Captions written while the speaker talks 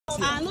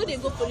I know they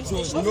go police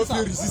station. So, you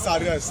don't resist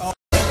arrest.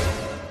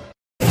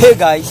 Hey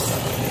guys,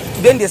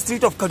 today in the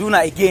street of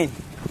Kaduna again,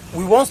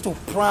 we want to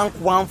prank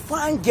one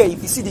fine girl.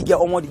 If you see the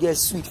girl, the girl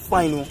is sweet,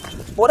 fine. No?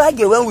 But that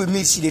girl, when we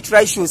meet, she they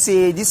try to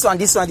say this one,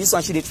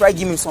 she they try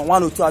give me some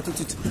 1 or 2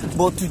 attitude.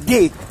 But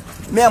today,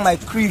 me and my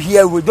crew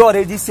here, we don't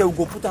already say we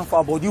go put on for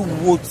our body,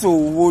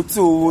 woto.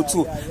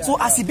 So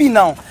as it be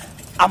now,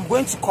 I'm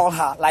going to call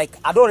her. Like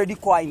I don't already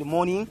call her in the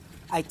morning.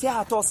 I tell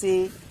her to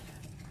say,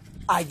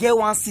 I get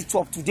one sit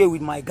up today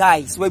with my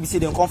guys where we say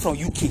they come from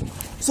UK.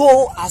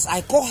 So as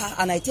I call her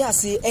and I tell her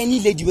say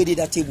any lady where they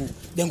that table,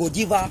 then go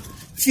give her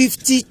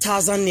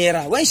 50,000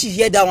 naira. When she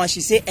hear that one,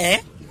 she say,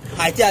 eh?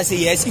 I tell her say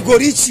yes, it go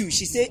reach you.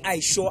 She say I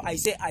sure. I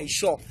say I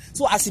sure.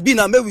 So as it be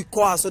now, maybe we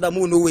call her so that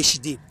we know where she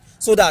did.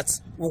 So that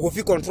we go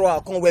feel control her,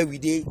 come where we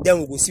did,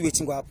 then we go see what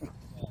thing go happen.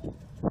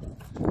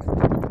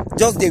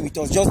 Just stay with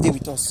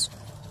us.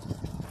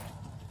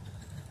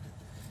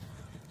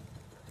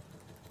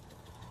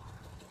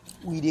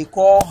 We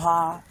call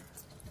her.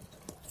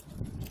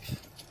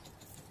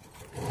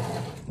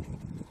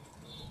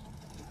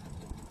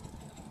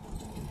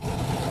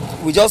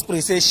 We just pray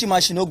say she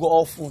no go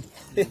off phone.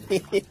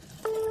 It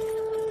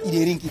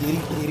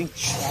ring.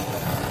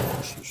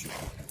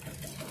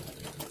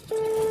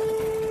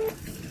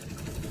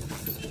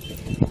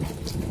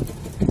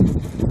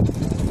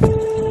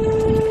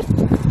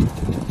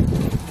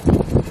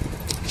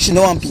 She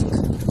no one pick.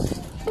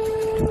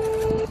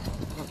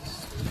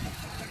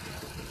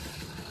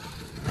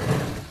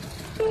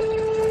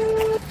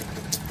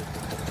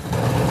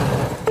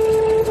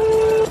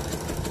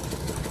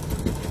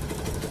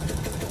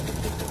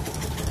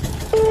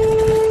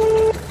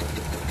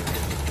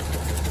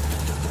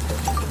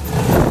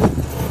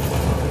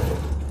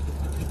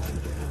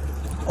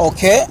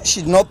 Okay,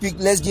 she did not pick.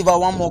 Let's give her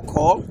one more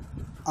call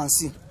and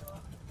see.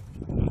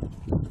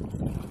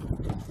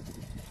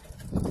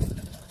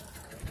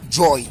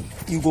 Joy,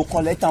 you go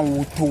collect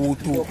and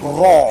woto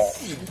raw.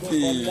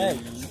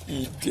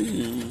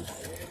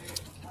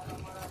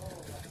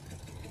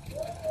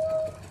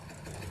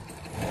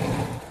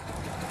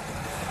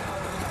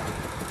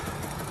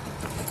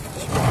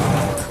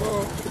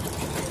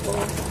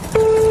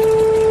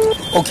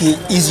 Okay,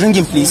 it's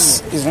ringing,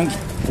 please. It's ringing.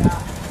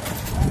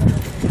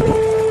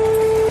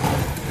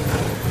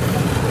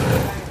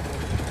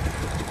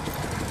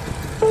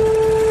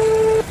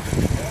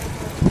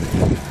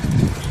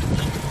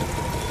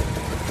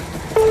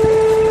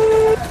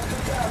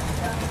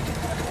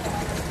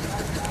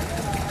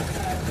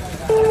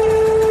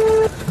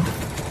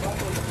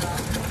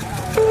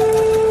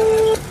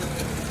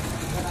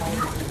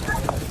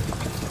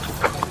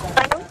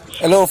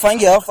 Hello, fine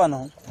girl, Alpha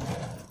now.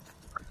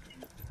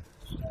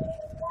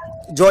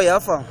 Joy,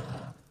 Alpha.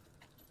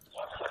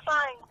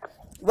 Fine.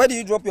 Where did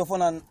you drop your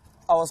phone and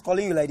I was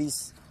calling you like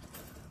this?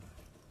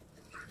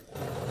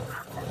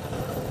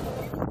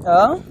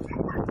 Huh?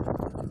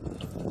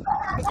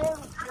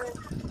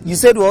 You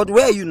said what?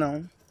 Where are you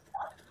now?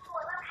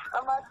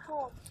 I'm at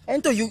home.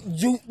 Ento,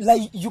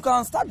 you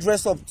can start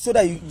dress up so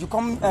that you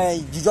come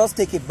you just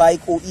take a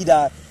bike or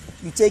either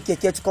you take a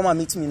car to come and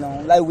meet me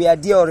now. Like we are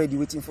there already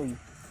waiting for you.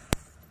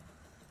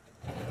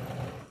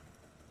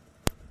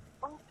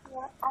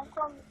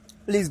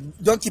 Please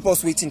don't keep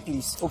us waiting,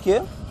 please.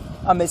 Okay?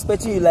 I'm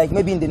expecting you like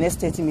maybe in the next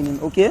 30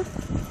 minutes. Okay?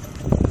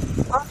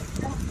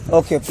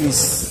 Okay,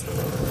 please.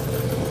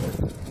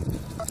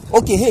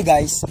 Okay, hey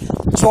guys.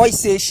 Joy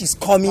says she's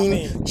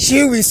coming.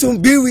 She will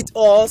soon be with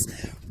us.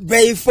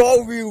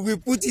 Before we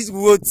put it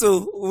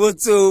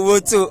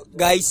woto.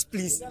 Guys,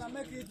 please.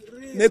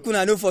 Make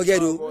una don't forget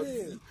though.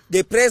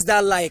 They press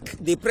that like,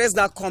 they press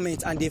that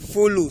comment, and they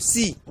follow.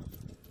 See.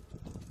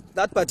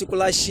 That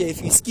particular share,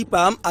 if you skip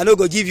them, I no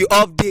go give you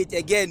update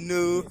again.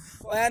 No,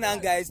 well,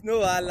 guys,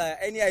 no,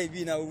 any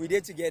idea now we there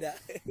together.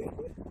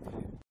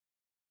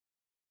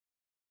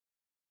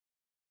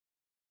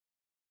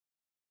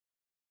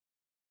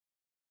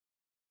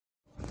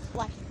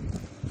 Why?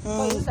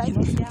 Sorry,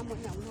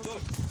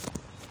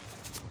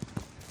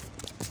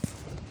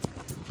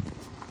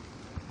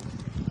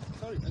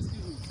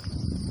 excuse me.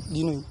 Do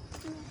you know him?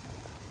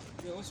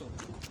 Yeah, what's up?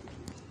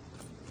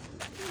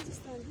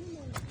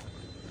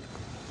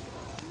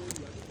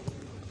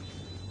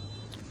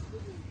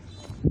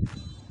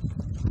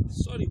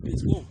 Sorry,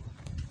 please, go.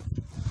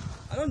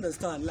 I don't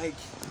understand. Like,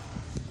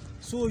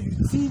 so you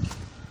think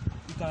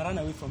you can run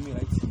away from me,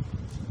 right? I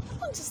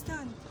don't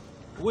understand.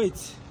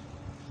 Wait,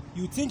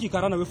 you think you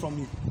can run away from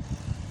me?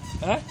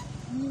 Eh?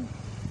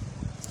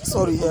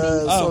 Sorry,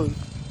 sorry.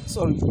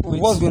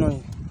 Wait. What's going on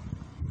here?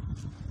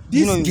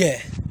 This girl.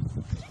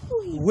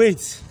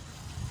 Wait,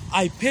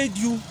 I paid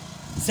you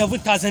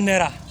 7,000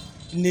 naira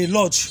in a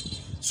lodge,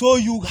 so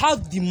you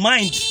have the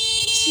mind.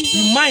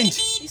 The mind.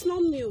 It's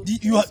not me.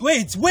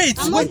 Wait.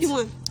 I'm not the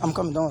one. I'm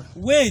coming down.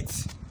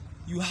 Wait,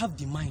 you have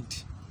the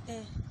mind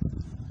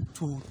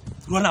to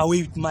run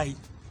away with my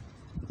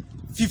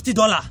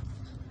 $50.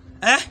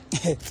 Eh?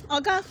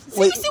 Okay.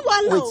 Wait,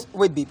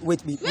 babe.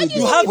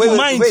 You have the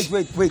mind. Wait.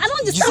 I don't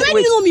understand. Where do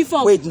you know me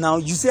from? Wait now.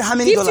 You say how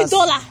many dollars?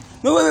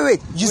 $50. No,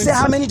 wait. You say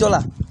how many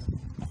dollars?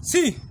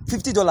 See,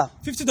 $50.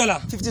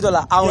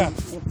 $50.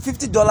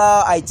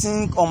 $50. I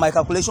think on my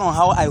calculation on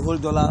how I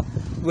hold dollar,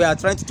 we are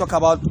trying to talk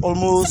about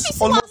almost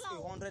 150K.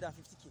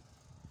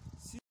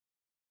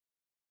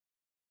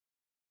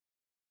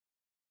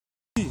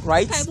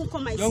 Right? I won't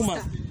call my Young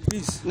sister. man,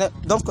 please. No,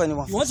 don't call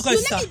anyone. You want to call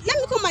your sister? Let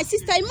me call my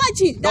sister.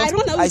 Imagine that I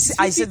run away with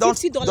I said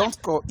 $50.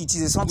 don't call. It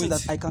is something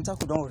that I can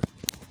tackle. Don't worry.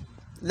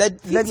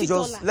 Let me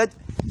just I didn't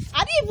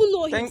even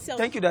know himself.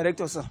 Thank you,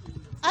 director, sir.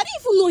 I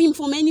didn't even know him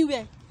from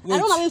anywhere. Wait. I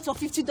run away for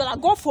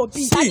 $50. God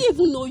forbid. I didn't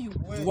even know you.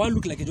 Do one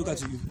look like a joker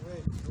to you?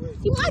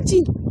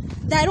 Imagine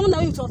that I run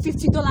away for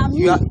 $50.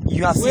 You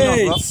are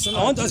Wait, seen,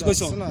 I want to ask a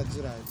question.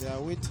 They are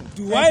waiting.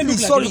 Do I look like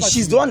sorry, a joker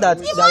she's to the one that.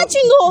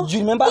 Imagine, no. You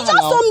remember He her just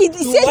now? told me.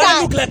 He said I that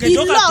look like a he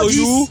joker loves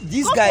to you?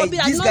 This God guy, forbid,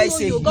 I this don't guy know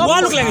said you. he God Do I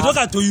look loves like a her,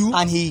 joker to you?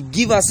 and he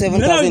give her When I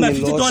 $7,000 with my in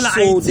 $50, loss. I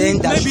So then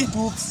think that maybe- she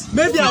took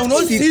Maybe I will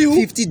not see you.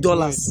 $50.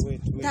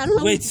 that I run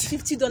away Wait. with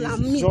 $50.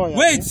 Me.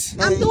 Wait,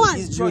 I'm the one.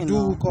 It's You joy do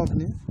now.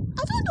 company. I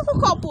don't do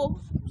hook up.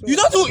 you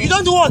don't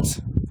do what?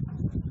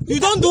 You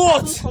don't do I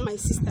what? want to call my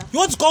sister. You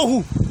want to call who? I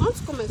want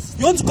to call my sister.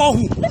 You want to call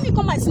who? Let me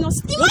call my sister.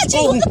 Imagine,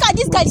 call look at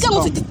this guy. The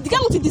guy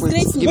want to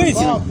disgrace me. Wait,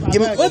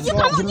 Give me. You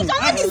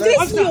cannot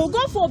disgrace me.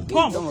 God forbid.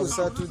 come.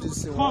 Settle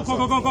this in Come.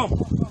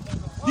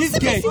 This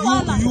Let me girl, see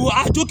wahala. you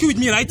are joking with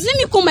me, right? Let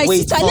me call my Wait,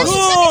 sister. No,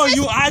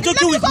 you are Let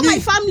joking me with call my me.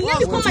 family. Let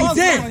me call my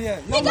Say,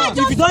 sister. The guy if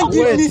just you don't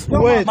give me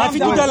Wait, my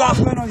 $50, I'm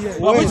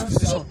going to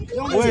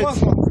Wait.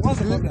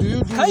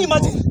 Can you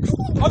imagine?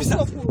 Officer,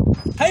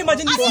 can you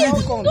imagine I this didn't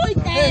lady? even know it. I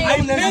paid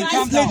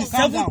calm this lady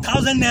down,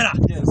 calm 7,000 naira.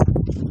 Yes.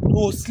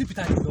 Oh, sleep with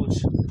her in the lodge.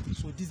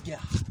 So this girl,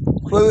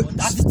 Wait.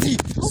 that's the tea.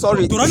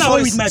 Sorry, To run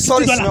away with my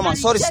sorry, $50. Sinoma.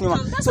 Sorry,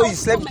 Sinoma. So you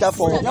slept with her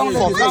for 7,000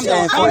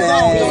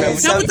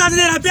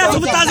 naira, pay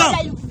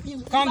 7,000.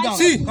 Calm down.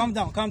 See. Calm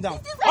down.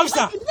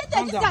 Officer.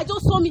 This guy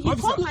just saw me. He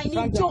called my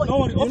name Joy. Don't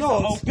worry, officer,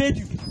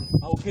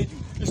 I'll pay you.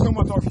 It's no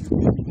matter of you.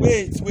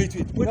 Wait. Wait,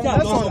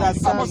 Let's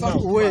understand now.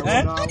 Wait.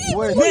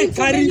 Wait,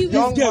 carry this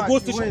girl go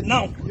station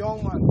now.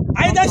 Young man.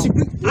 Either she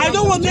bring, I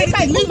don't want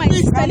anything. Leave me.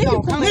 Let me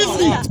call my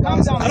sister.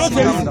 Calm down. I don't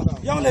tell you.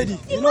 Young lady,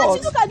 you know Imagine,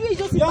 what? look at you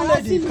just Young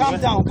lady,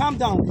 embarrassing calm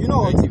down. You know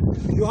what?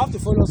 You have to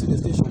follow us to the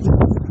station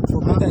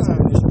for better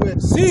explanation.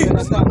 See, You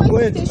understand?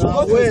 Wait. Go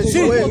Go and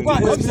explain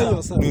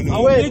yourself. I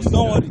will pay you,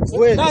 don't worry.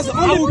 Wait. That's the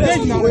only place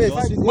you can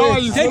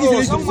Take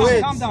this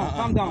lady. Calm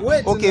down.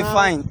 Wait. Okay,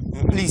 fine.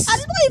 Please. I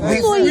don't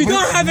even know you. We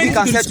don't have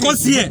anything to settle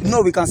discuss it. here.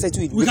 No, we can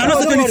settle it. We cannot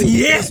settle anything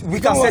here. We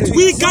can settle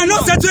We it.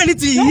 cannot settle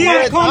anything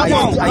here. Calm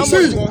down. See,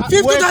 $50.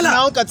 You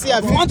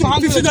want to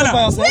handle it by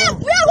yourself? Where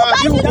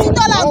will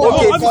 $50 go?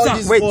 Okay, Officer.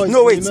 wait, no,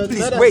 wait,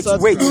 please, wait.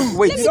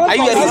 Are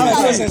you hearing me?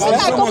 I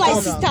call my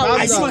sister.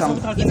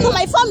 If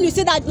my family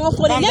say that no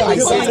for let me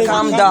call my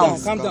Calm family. down.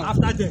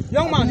 After them.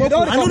 Young man, you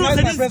don't I don't know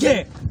recognize my this girl.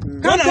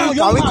 presence. Calm down, Can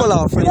young we man. call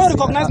our You friends? don't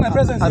recognize my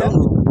presence I here. don't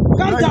know.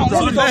 Calm down,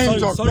 let me talk to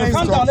you. Sorry,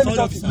 Calm down, let me sorry,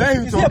 talk to you. sorry.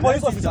 Is he a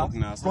police officer?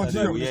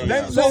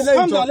 Continue. So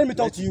calm down, let me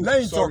talk to you.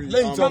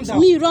 Calm down.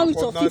 Me run with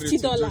your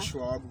 $50.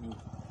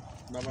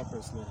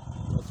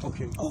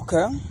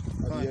 Okay.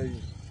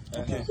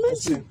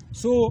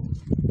 So,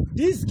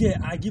 this girl,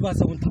 I give her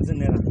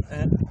 7,000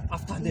 naira.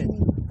 After that,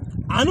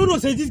 I don't know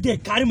say this girl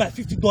carry my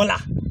 $50.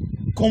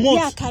 Come on.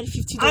 Yeah, I carry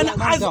 $50. And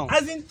down.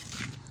 as in,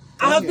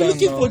 I have been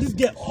looking for this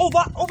girl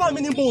over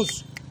many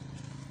months.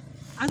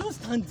 I don't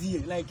stand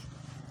here like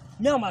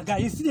me and my guy.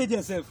 You see there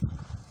yourself.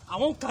 I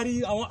won't buy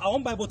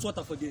bottled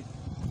water for them.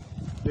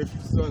 The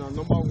 $50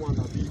 number one,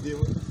 he did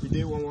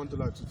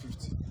 $1 to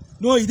 $50.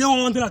 No, he didn't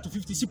want $1 to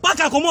 $50. She pack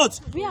her come out.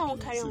 We are on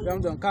carry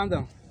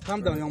on.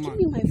 Calm down, young man. Give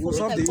me my We'll phone.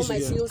 solve I the call my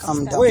issue here. senior Calm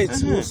sister. down. Wait,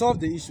 we'll solve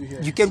the issue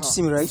here. You came to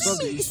see me, right?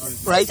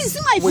 Right? See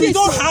my face. We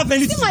don't have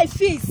anything. See my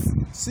face.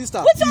 Sister,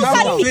 What you calm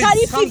carry down. me?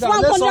 Carry Calm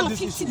down. Let's solve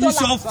this issue.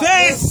 It's your $50.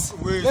 face.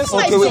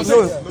 Okay, wait, no,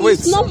 wait,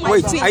 It's not my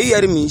wait. face. Are you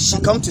hearing me? She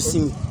come to see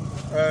me.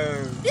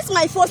 This is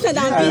my first time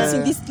that I'm being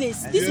in this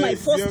place. This is my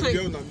first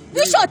time.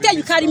 Which hotel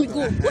you carry me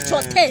go? Which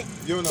hotel?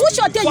 Which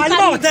hotel you Alima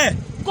carry Hotel. me?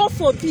 God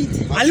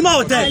forbid. Alima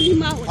Hotel.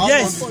 Alima Hotel.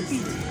 Yes. God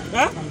forbid.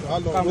 Huh?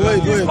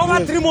 Wait. It's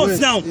over 3 months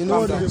now. You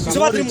know what? It's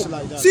over 3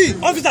 months. See,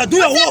 officer, do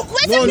your work.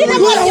 What's the name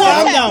of the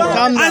hotel?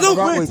 I don't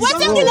wait. What's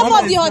the name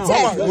of the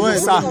hotel?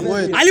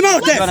 Alima You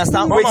Hotel.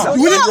 understand? Wait, sir.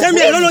 You wouldn't tell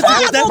me I don't know the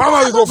hotel.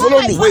 Mama, you go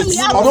follow me. Wait. No,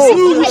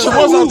 she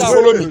wants to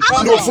follow me.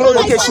 She go follow me.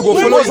 Okay, she go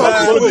follow me.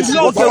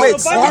 Okay, wait.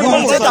 We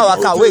will take our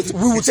car. Wait,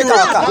 we will take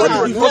our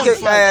car. Okay,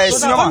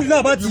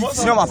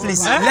 Sinoma,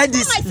 please. Let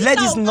this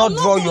not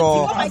draw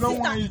your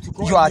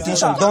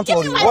attention. Don't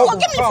worry.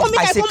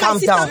 I say calm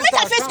down.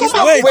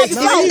 Wait,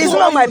 it's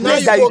not my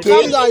place that you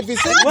came.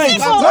 Wait,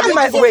 not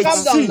my wait.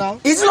 See,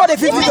 it's not the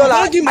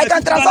 $50. I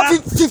can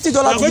transfer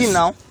 $50 to him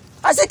now.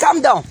 I say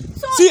calm down.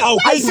 See, I'll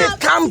I pay you. said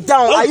calm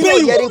down. Are you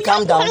not hearing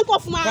calm down? No.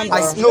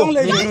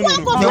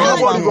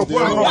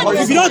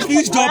 If you don't do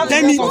this job,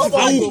 tell me, I will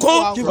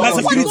call my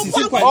security.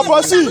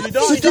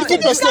 Security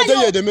personnel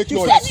there, they make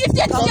noise.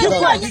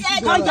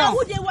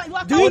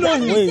 Do you know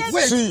him?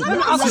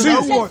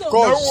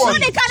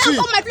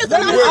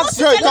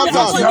 Calm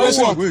down.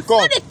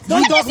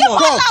 Don't talk more.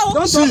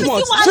 Don't talk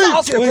more.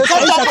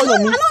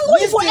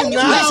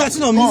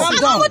 Shouting on me. Calm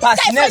down.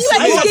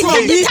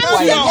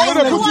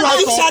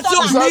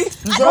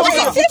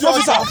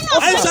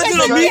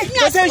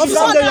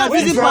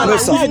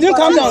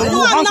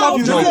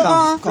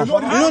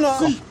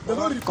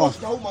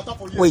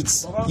 Wait,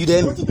 you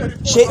then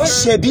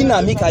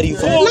Shebina me carry you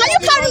come. Now you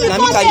carry me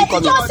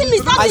come.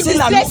 I say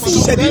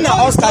Shebina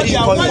us carry you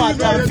come.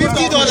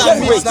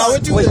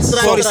 $50. Wait,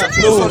 sorry sir.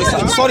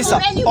 Sorry sir.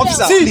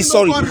 Officer, please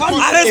sorry. I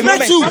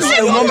respect you. A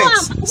moment.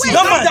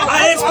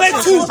 I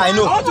respect you. I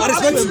know. I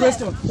respect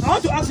you. I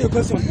want to ask you a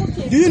question.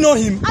 Do you know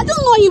him? I don't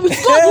know him.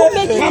 It's God who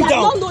made him. I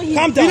don't know him.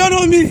 Calm down. You don't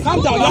know me?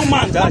 Calm down, young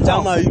man.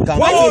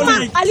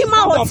 Alima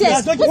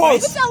Hotel.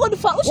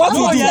 What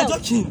are you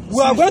talking?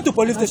 We are going to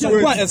police station.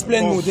 Go and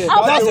explain more there.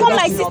 I'll wait for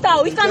my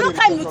sister. We cannot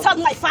come to tag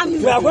my family.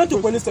 We are going to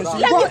police station.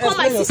 Let me call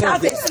my sister.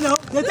 I'm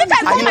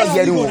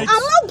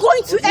not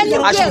going to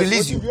anywhere. I should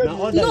release you.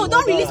 No,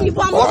 don't release me.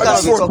 What kind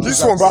of talk?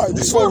 This one,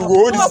 this one,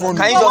 go. This one.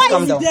 Can you just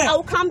calm down?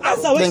 I'll calm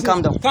down. Then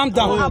calm down. Calm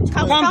down.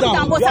 Calm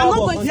down. But I'm not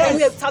going to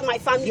anywhere to tag my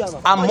family.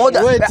 I'm more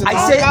than.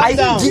 I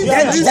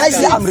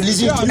say I'm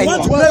releasing you to anyone. You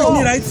want to play with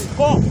me, right?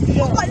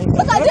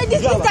 But I did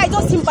this guy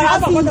just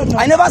embarrassing me.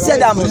 I never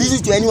said that I'm releasing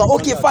you to anyone.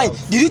 Okay, fine.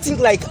 Did you think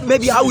like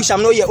maybe I wish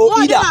I'm not here? Or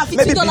either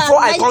maybe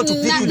before I come to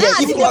pick you there,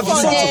 if you have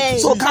something.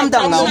 So calm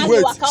down now.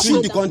 Wait,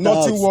 shoot the contact.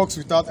 Nothing works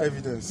without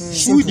evidence.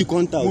 Shoot the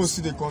contact. Most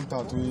of the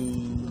contact we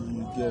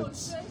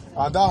get.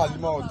 And that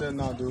Halima Hotel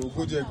now, they will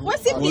go there.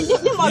 What's it?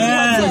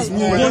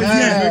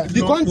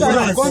 The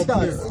contact.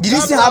 Did you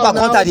still have a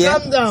contact here?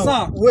 Calm down.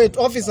 Sir, wait,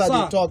 officer,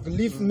 they talk.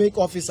 Leave, make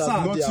officers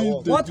do their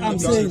work. What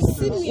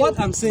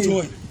I'm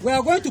saying, we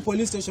are going to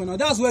police station now.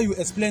 That's where you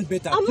explain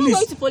better. I'm not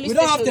going to police station.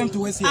 We don't have time to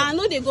waste here. I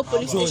know they go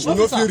police station. You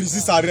don't feel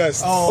resist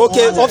arrest.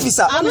 Okay,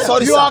 officer.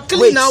 Sorry, you are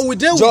clean now. We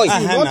deal with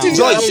you.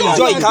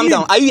 Joy, calm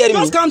down. Are you hearing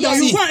me? Just calm down.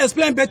 You can't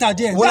explain better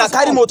there. When I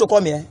carry motor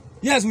come here.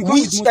 Yes, we go.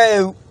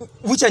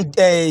 Which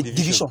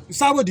division?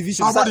 Sabo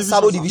division.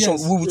 Sabo division.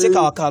 We will take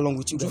our car along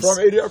with you guys. From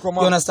area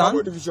command. You understand?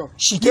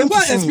 She came to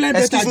see me.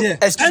 Excuse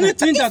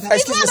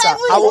me, sir.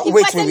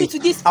 Wait.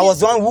 I was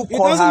the one who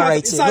called her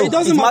right here. No,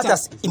 it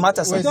matters. It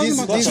matters.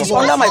 She's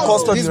under my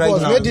custody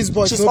right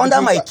now. She's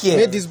under my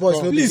care.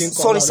 Please,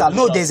 sorry, sir.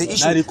 No, there's an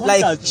issue.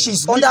 Like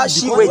she's under.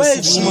 She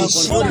waits. She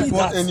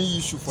report any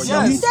issue for you.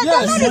 Yes.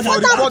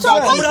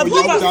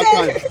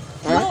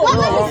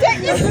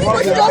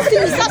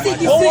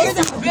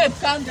 Babe,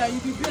 calm down. You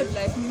be babe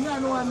like me. I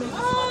don't want to make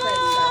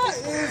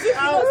you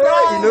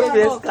know fi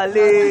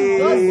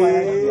escalate.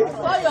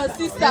 Call your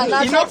sister.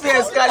 You know fi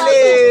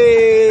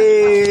escalate.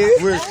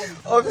 Wait,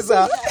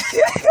 officer.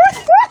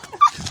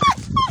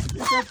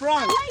 It's a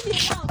prank.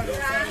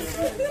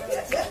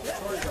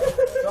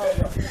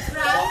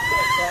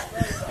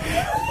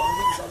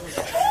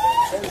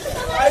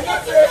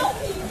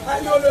 I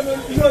know, no,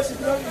 she's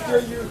not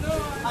with you.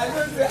 I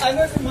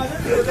know she must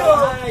be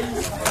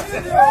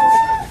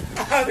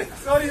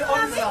sorry,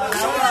 officer.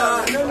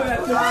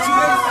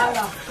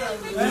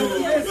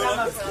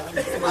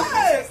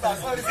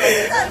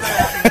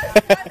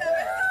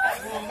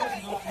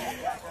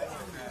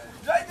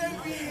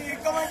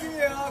 Come and give me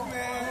a hug,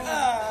 man.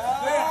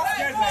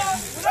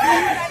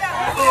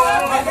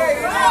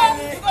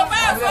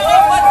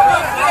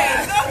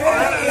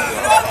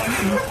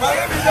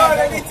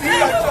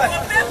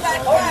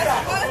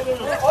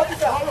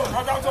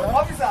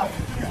 Officer,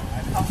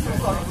 I'm so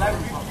sorry.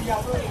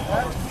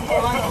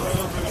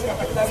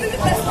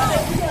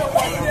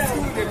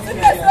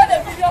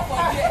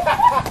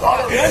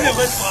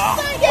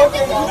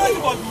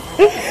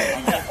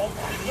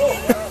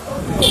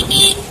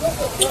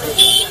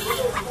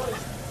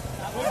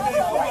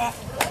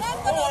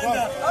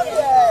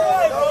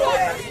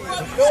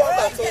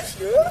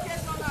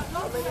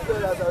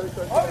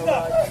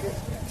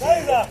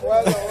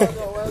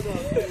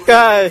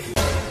 Guys.